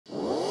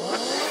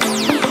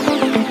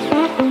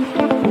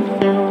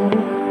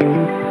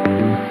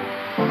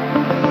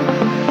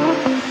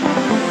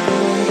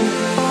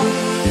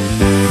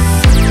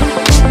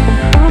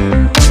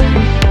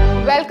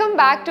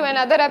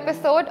another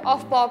episode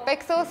of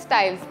POPxo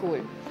Style School.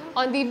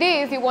 On the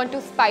days you want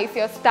to spice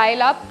your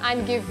style up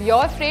and give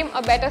your frame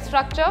a better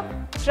structure,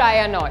 try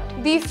a knot.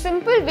 These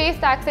simple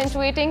waist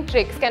accentuating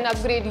tricks can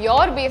upgrade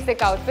your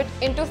basic outfit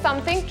into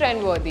something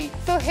trend-worthy.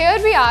 So here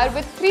we are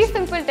with 3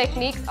 simple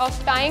techniques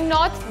of tying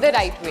knots the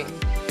right way.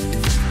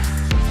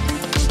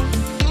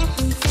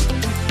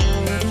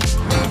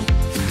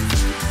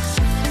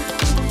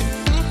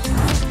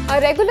 A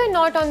regular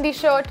knot on the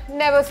shirt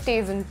never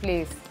stays in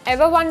place.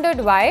 Ever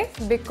wondered why?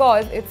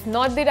 Because it's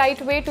not the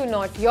right way to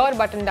knot your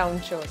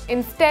button-down shirt.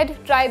 Instead,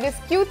 try this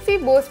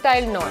cutesy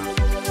bow-style knot.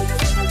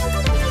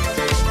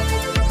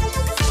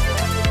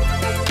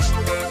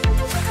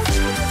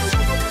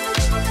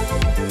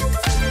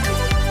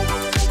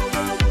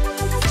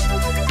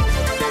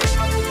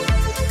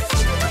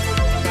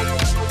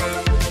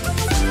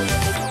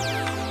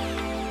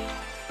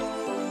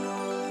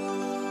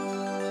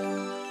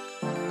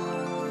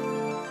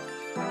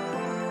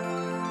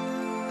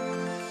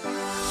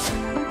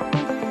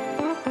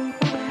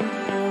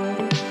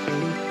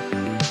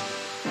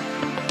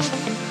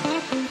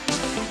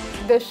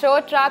 The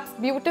shirt wraps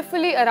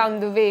beautifully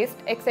around the waist,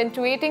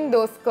 accentuating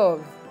those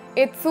curves.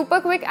 It's super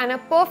quick and a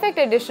perfect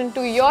addition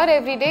to your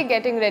everyday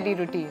getting ready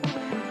routine.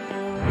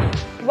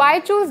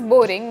 Why choose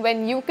boring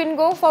when you can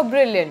go for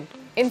brilliant?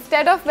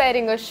 Instead of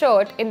wearing a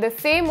shirt in the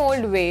same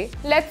old way,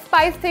 let's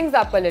spice things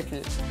up a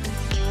little.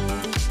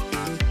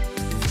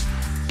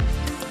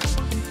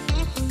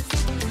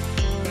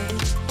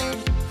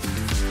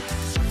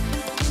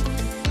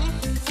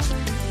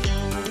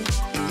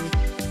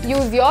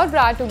 Use your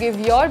bra to give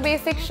your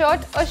basic shirt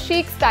a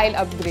chic style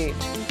upgrade.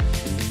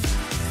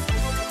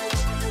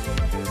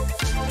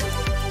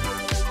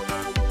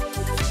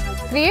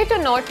 Create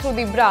a knot through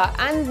the bra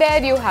and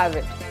there you have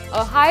it.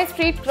 A high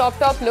street crop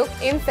top look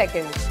in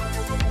seconds.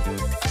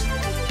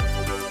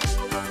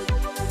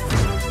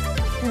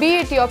 Be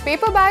it your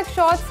paper bag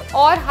shorts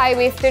or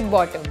high-waisted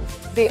bottoms,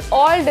 they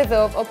all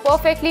deserve a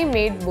perfectly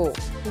made bow.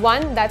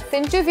 One that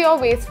cinches your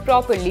waist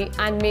properly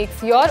and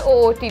makes your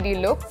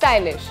OOTD look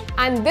stylish.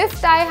 And this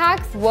tie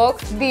hacks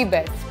works the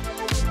best.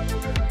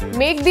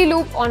 Make the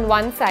loop on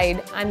one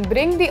side and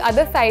bring the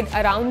other side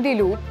around the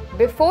loop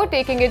before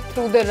taking it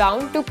through the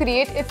round to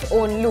create its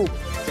own loop.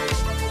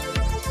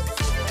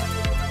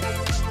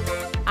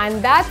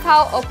 And that's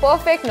how a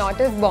perfect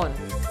knot is born.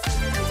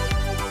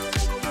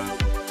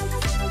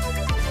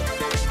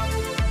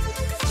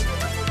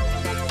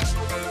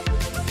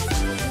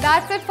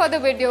 That's it for the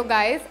video,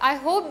 guys. I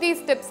hope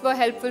these tips were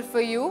helpful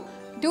for you.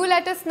 Do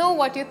let us know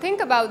what you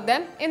think about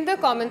them in the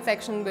comment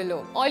section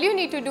below. All you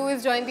need to do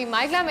is join the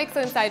MyGlamm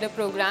POPxo Insider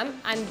program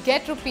and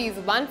get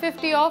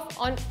 ₹150 off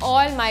on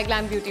all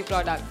MyGlamm beauty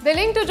products. The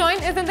link to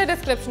join is in the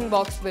description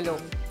box below.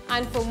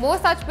 And for more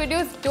such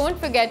videos, don't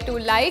forget to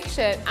like,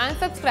 share and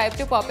subscribe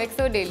to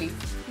POPxo Daily.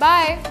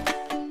 Bye!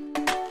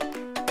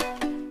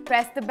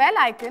 Press the bell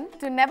icon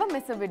to never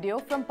miss a video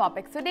from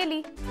POPxo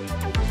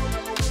Daily.